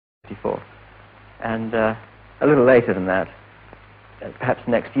1954. And a little later than that, perhaps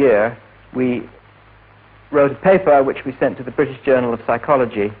next year, we wrote a paper which we sent to the British Journal of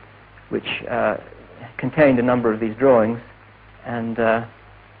Psychology, which contained a number of these drawings. And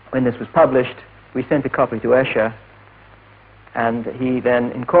when this was published, we sent a copy to Escher, and he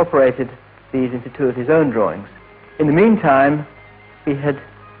then incorporated these into two of his own drawings. In the meantime, he had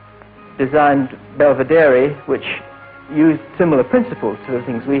designed Belvedere, which used similar principles to the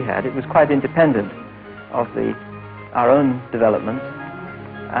things we had. It was quite independent of our own developments.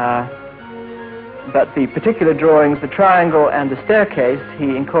 But the particular drawings, the triangle and the staircase,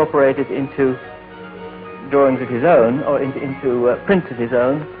 he incorporated into drawings of his own, or into prints of his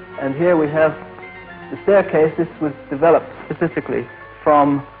own. And here we have the staircase. This was developed specifically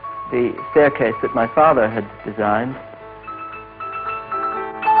from the staircase that my father had designed.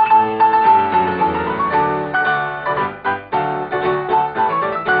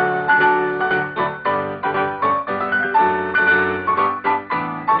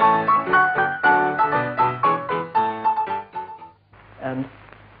 And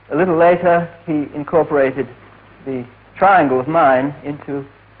a little later, he incorporated the triangle of mine into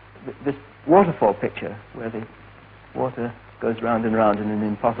this waterfall picture, where the water goes round and round in an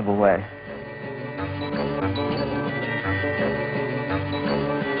impossible way.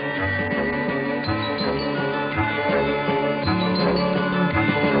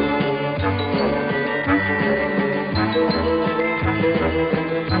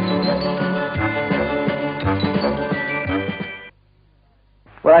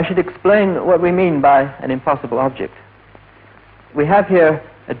 Well, I should explain what we mean by an impossible object. We have here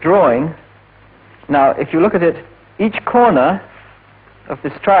a drawing. Now, if you look at it, each corner of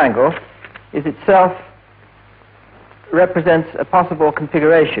this triangle is itself represents a possible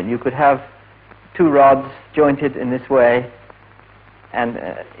configuration. You could have two rods jointed in this way and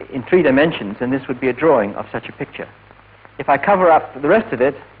in 3 dimensions, and this would be a drawing of such a picture. If I cover up the rest of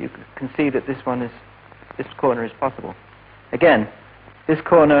it, you can see that this corner is possible. Again, this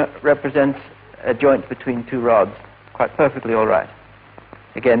corner represents a joint between 2 rods, quite perfectly all right.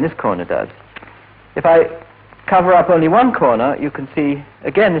 Again, this corner does. If I cover up only one corner, you can see,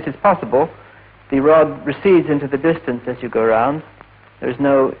 again, this is possible. The rod recedes into the distance as you go around. There is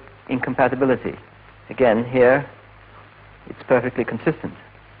no incompatibility. Again, here, it's perfectly consistent.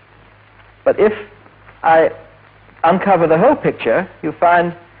 But if I uncover the whole picture, you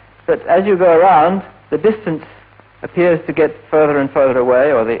find that as you go around, the distance appears to get further and further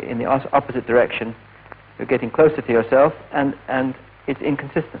away, or in the opposite direction. You're getting closer to yourself, and it's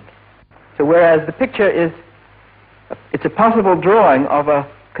inconsistent. So whereas the picture it's a possible drawing of a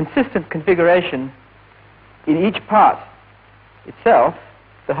consistent configuration in each part itself,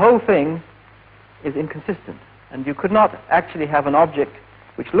 the whole thing is inconsistent. And you could not actually have an object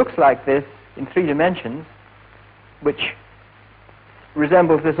which looks like this in 3 dimensions, which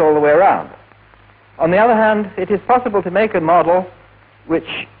resembles this all the way around. On the other hand, it is possible to make a model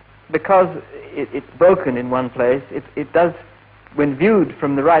which, because it's broken in one place, it does, when viewed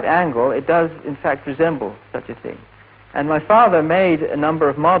from the right angle, it does in fact resemble such a thing. And my father made a number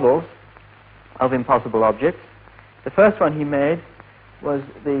of models of impossible objects. The first one he made was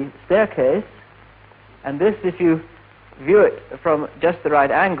the staircase, and this, if you view it from just the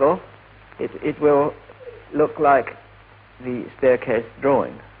right angle, it will look like the staircase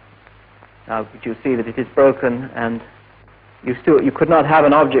drawing. Now, but you see that it is broken, and you could not have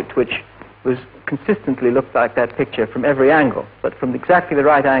an object which was consistently looked like that picture from every angle, but from exactly the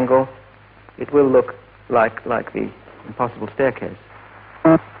right angle, it will look like the impossible staircase.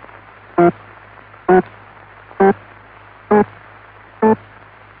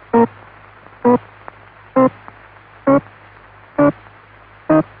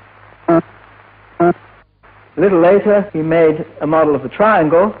 A little later, he made a model of the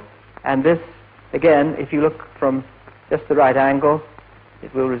triangle, and this, again, if you look from just the right angle,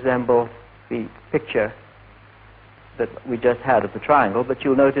 it will resemble the picture that we just had of the triangle, but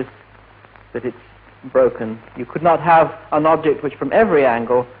you'll notice that it's broken. You could not have an object which from every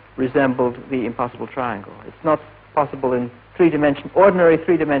angle resembled the impossible triangle. It's not possible in ordinary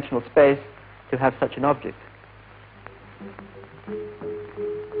three-dimensional space to have such an object.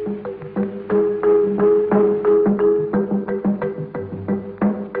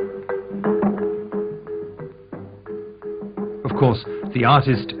 Of course, the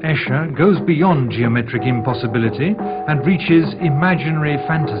artist Escher goes beyond geometric impossibility and reaches imaginary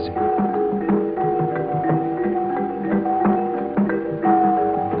fantasy.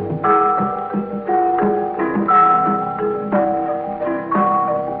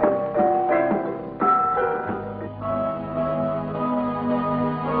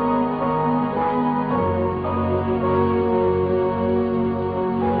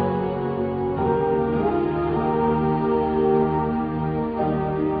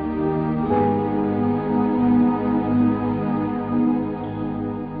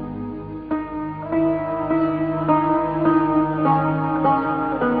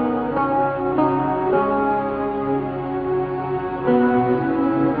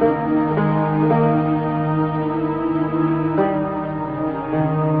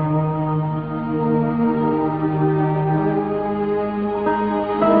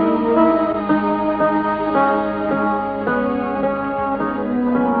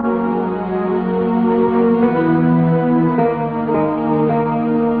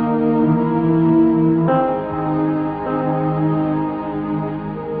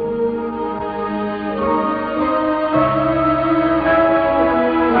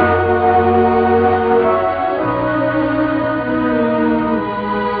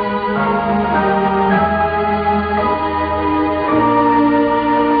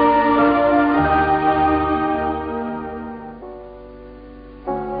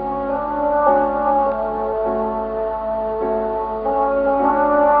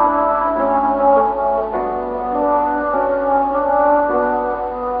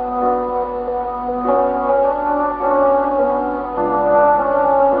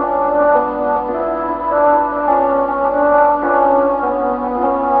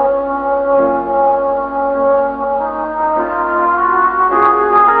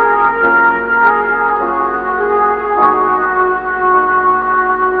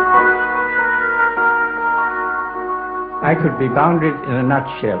 could be bounded in a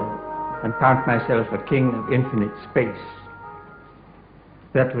nutshell and count myself a king of infinite space.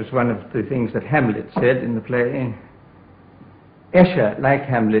 That was one of the things that Hamlet said in the play. Escher, like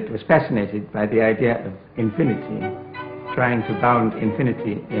Hamlet, was fascinated by the idea of infinity, trying to bound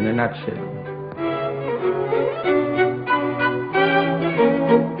infinity in a nutshell.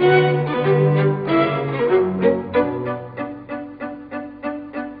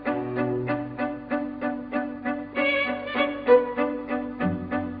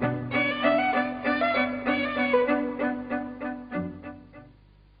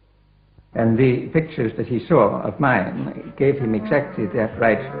 And the pictures that he saw of mine gave him exactly that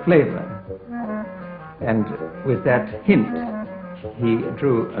right flavor. And with that hint, he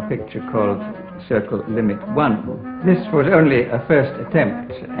drew a picture called Circle Limit 1. This was only a first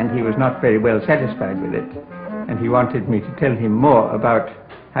attempt, and he was not very well satisfied with it. And he wanted me to tell him more about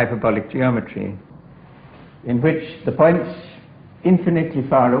hyperbolic geometry, in which the points infinitely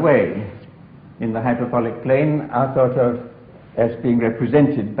far away in the hyperbolic plane are thought of as being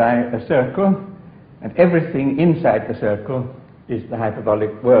represented by a circle, and everything inside the circle is the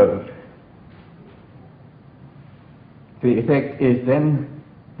hyperbolic world. The effect is then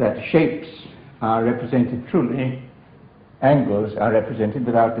that shapes are represented truly, angles are represented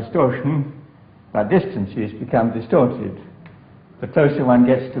without distortion, but distances become distorted. The closer one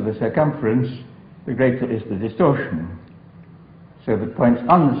gets to the circumference, the greater is the distortion. So the points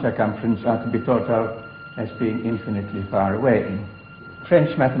on the circumference are to be thought of as being infinitely far away.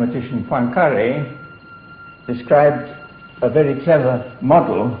 French mathematician Poincaré described a very clever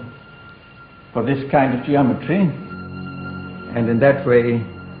model for this kind of geometry, and in that way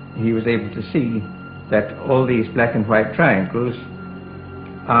he was able to see that all these black and white triangles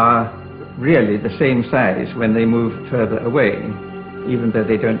are really the same size when they move further away, even though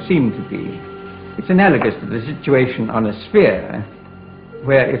they don't seem to be. It's analogous to the situation on a sphere,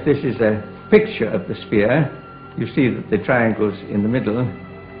 where if this is a picture of the sphere, you see that the triangles in the middle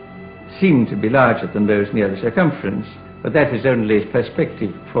seem to be larger than those near the circumference, but that is only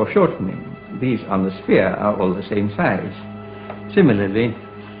perspective foreshortening. These on the sphere are all the same size. Similarly,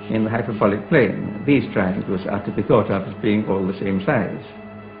 in the hyperbolic plane, these triangles are to be thought of as being all the same size.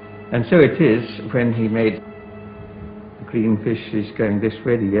 And so it is when he made the green fish is going this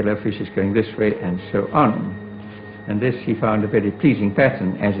way, the yellow fish is going this way, and so on. And this he found a very pleasing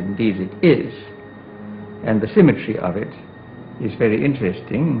pattern, as indeed it is. And the symmetry of it is very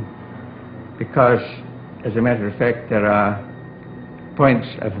interesting, because, as a matter of fact, there are points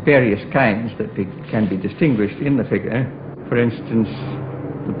of various kinds that can be distinguished in the figure. For instance,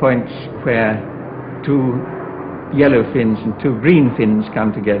 the points where two yellow fins and two green fins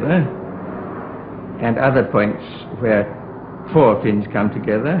come together, and other points where four fins come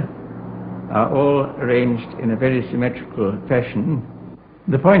together, are all arranged in a very symmetrical fashion.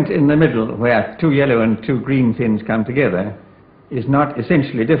 The point in the middle, where two yellow and two green fins come together, is not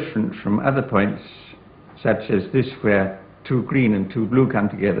essentially different from other points, such as this where two green and two blue come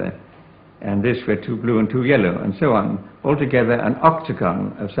together, and this where two blue and two yellow, and so on. Altogether an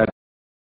octagon of such